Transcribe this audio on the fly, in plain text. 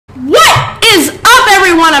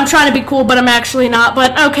everyone, I'm trying to be cool, but I'm actually not.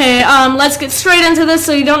 But okay, let's get straight into this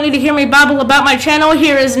so you don't need to hear me babble about my channel.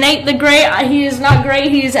 Here is Nate the Great. He is not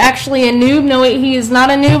great. He is actually a noob. No, wait, he is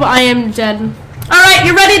not a noob. I am dead. Alright,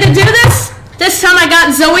 you ready to do this? This time I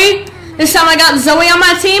got Zoe. This time I got Zoe on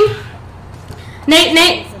my team.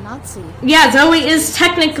 Nate. He's a Nazi. Yeah, Zoe is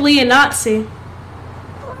technically a Nazi.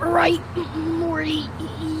 Right, Morty.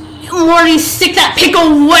 Morty, stick that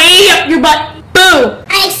pickle way up your butt. Boo!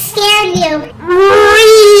 I scared you.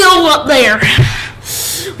 Real up there.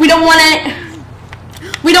 We don't want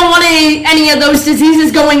any of those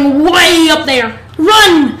diseases going way up there.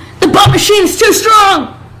 Run! The butt machine's too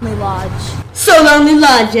strong. Lonely Lodge. So Lonely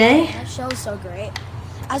Lodge, eh? That show's so great.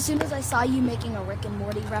 As soon as I saw you making a Rick and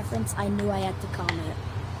Morty reference, I knew I had to comment.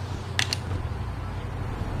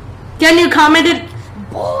 Then you commented.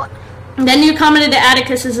 Boy. Then you commented that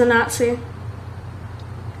Atticus is a Nazi.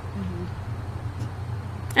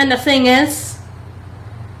 And the thing is,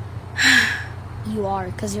 You are,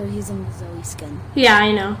 because you're using the Zoe skin. yeah,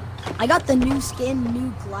 I know. I got the new skin,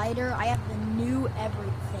 new glider. I have the new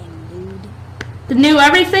everything, dude. The new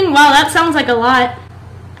everything? Wow, that sounds like a lot.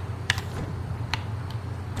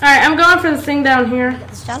 Alright, I'm going for the thing down here.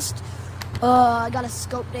 It's just, I got a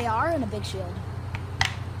scoped AR and a big shield.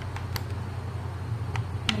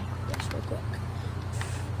 Let me do this real quick.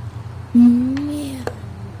 Man,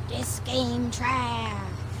 this game trash.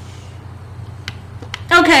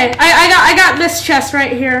 Okay, I got this chest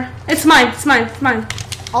right here. It's mine.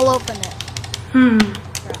 I'll open it. Hmm.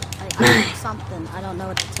 I took something. I don't know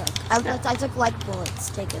what I took. I took like bullets.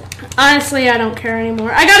 Take it. Honestly, I don't care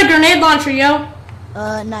anymore. I got a grenade launcher, yo.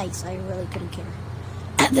 Nice. I really couldn't care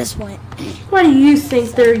at this point. Why do you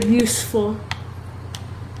think they're useful?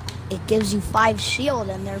 It gives you 5 shield,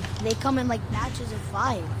 and they come in like batches of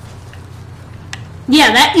 5.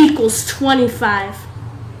 Yeah, that equals 25.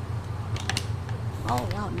 Oh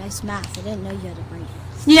wow, nice math. I didn't know you had a brain.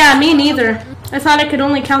 Yeah, me neither. I thought I could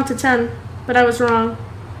only count to 10, but I was wrong.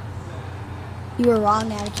 You were wrong,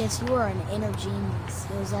 Atticus. You were an inner genius.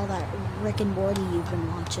 It was all that Rick and Morty you've been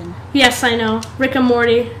watching. Yes, I know. Rick and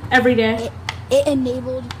Morty, every day. It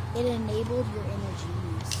enabled your inner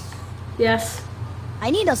genius. Yes. I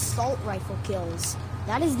need assault rifle kills.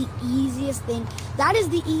 That is the easiest thing. That is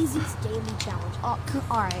the easiest daily challenge. Oh,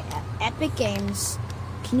 alright. Epic Games.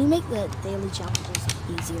 Can you make the daily challenges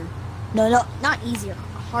easier? No, not easier.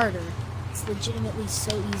 Harder. It's legitimately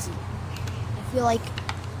so easy. I feel like...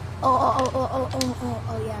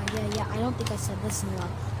 Oh, yeah. I don't think I said this in the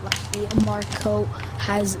last video. Marco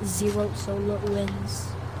has 0 solo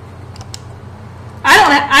wins.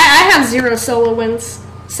 I have 0 solo wins.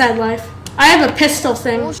 Sad life. I have a pistol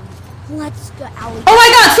thing. Let's go, Allie. Oh my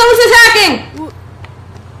god, someone's attacking!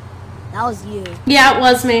 That was you. Yeah, it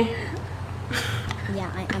was me. Yeah,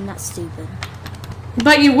 I'm not stupid.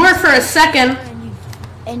 But you were for a second.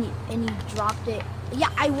 And you dropped it. Yeah,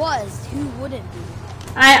 I was. Who wouldn't be?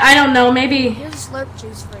 I don't know, maybe. Here's slurp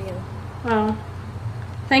juice for you. Oh.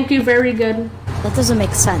 Thank you, very good. That doesn't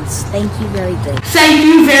make sense. Thank you, very good. Thank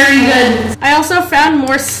you, very good. I also found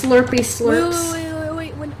more Slurpy Slurps.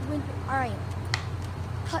 Wait. Alright.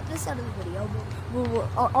 Cut this out of the video.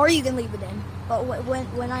 Or you can leave it in. But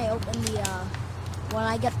when I open the, when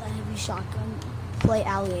I get the heavy shotgun, play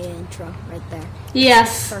Allie intro right there.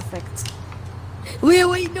 Yes. Perfect.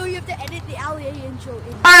 Wait, no, you have to edit the Allie intro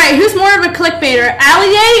in. Alright, who's more of a clickbaiter?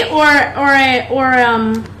 Allie or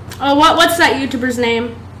what's that YouTuber's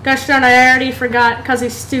name? Gosh darn, I already forgot because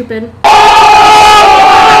he's stupid.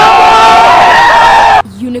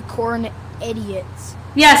 Unicorn idiots.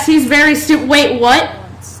 Yes, he's very stupid. Wait, what?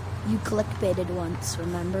 You clickbaited once,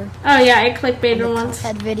 remember? Oh yeah, I clickbaited once.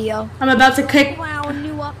 That video. I'm about to click. Wow, a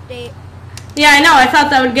new update. Yeah, I know. I thought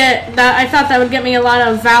that would get me a lot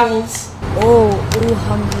of vowels. Oh,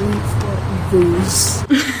 hungry for views.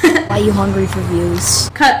 Why are you hungry for views?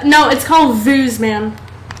 No, it's called Vooz, man.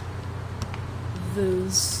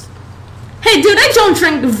 Vooz. Hey, dude, I don't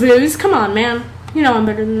drink Vooz. Come on, man. You know I'm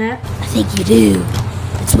better than that. I think you do.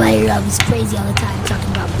 That's why you're always crazy all the time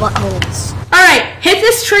talking about buttholes. Alright, hit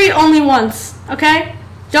this tree only once, okay?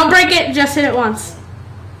 Don't break it, just hit it once.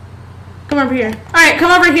 Come over here. Alright,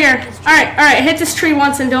 come over here. Alright, hit this tree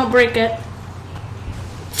once and don't break it.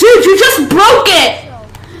 Dude, you just broke it!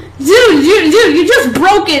 Dude, you just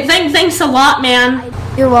broke it. Thanks a lot, man.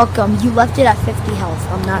 You're welcome. You left it at 50 health.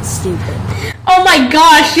 I'm not stupid. Oh my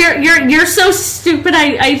gosh, you're so stupid.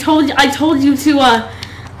 I told you to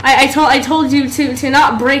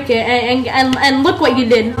not break it, and look what you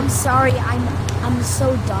did. I'm sorry. I'm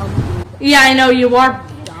so dumb. Yeah, I know you are.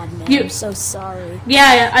 God, man, I'm so sorry.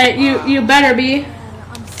 Yeah, you better be.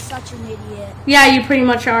 I'm such an idiot. Yeah, you pretty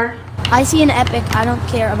much are. I see an epic. I don't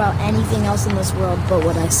care about anything else in this world but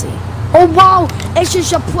what I see. Oh wow, it's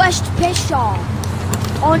just a pressed pistol.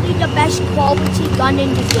 Only the best quality gun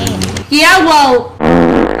in the game. Yeah, well,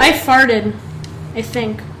 I farted, I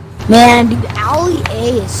think. Man, dude, Alley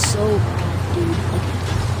A is so bad, dude.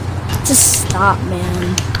 Like, just stop,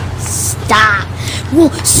 man. Stop.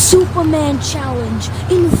 Well, Superman challenge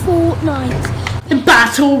in Fortnite.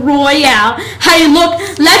 Battle Royale. Hey, look,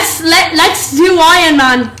 let's do Iron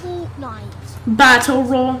Man. Fortnite. Battle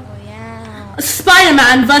Royale. Royale.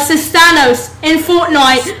 Spider-Man versus Thanos in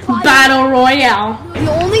Fortnite. Battle Royale.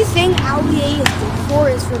 The only thing Alley A is good for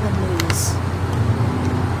is for the news.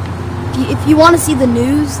 If you want to see the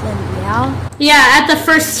news, then yeah. Yeah, at the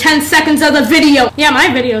first 10 seconds of the video. Yeah, my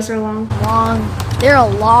videos are long. They're a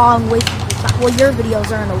long waste of time. Well, your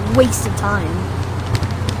videos are a waste of time.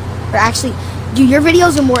 Or actually, dude, your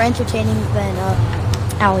videos are more entertaining than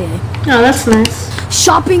Alley A. Oh, that's nice.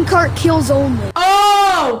 Shopping cart kills only.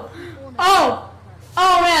 Oh!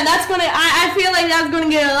 Oh man, that's gonna, I feel like that's gonna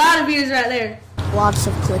get a lot of views right there. Lots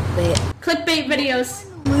of clickbait. Clickbait videos.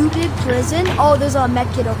 Looted prison. Oh, there's a med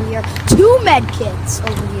kit over here. 2 med kits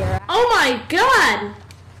over here. Oh my god!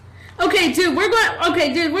 Okay, dude, we're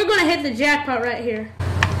gonna hit the jackpot right here.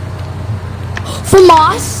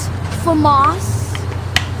 FAMAS?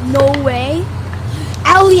 No way.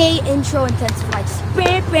 Alley A intro intensified.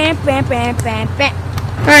 Bam, bam, bam, bam, bam, bam.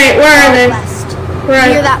 Alright, where are they? West.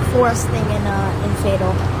 Right. Near that forest thing in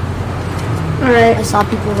Fatal. Alright. I saw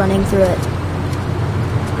people running through it.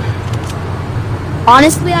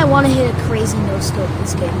 Honestly, I want to hit a crazy no-scope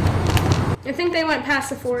this game. I think they went past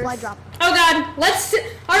the forest. Fly drop. Oh god,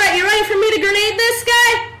 alright, you ready for me to grenade this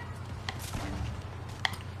guy?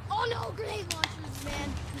 Oh no, grenade launchers,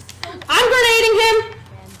 man. So I'm grenading him!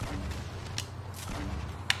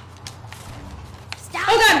 Stop.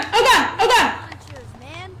 Oh god, oh god, oh god! Launchers,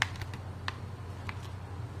 man.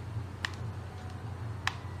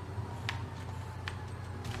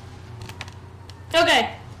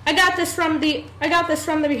 Okay, I got this from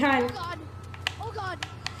the behind. Oh god. Oh god.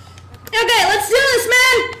 Okay, let's do this,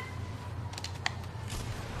 man!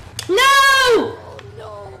 No! Oh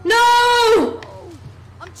no. No! Oh,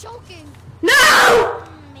 I'm choking. No!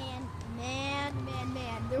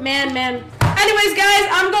 Man. Anyways, guys,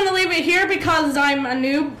 I'm gonna leave it here because I'm a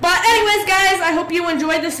noob. But anyways, guys, I hope you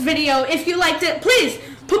enjoyed this video. If you liked it, please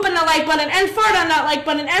poop on the like button and fart on that like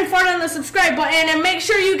button and fart on the subscribe button and make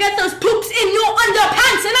sure you get those poops in your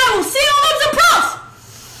underpants and I will see you on the pros!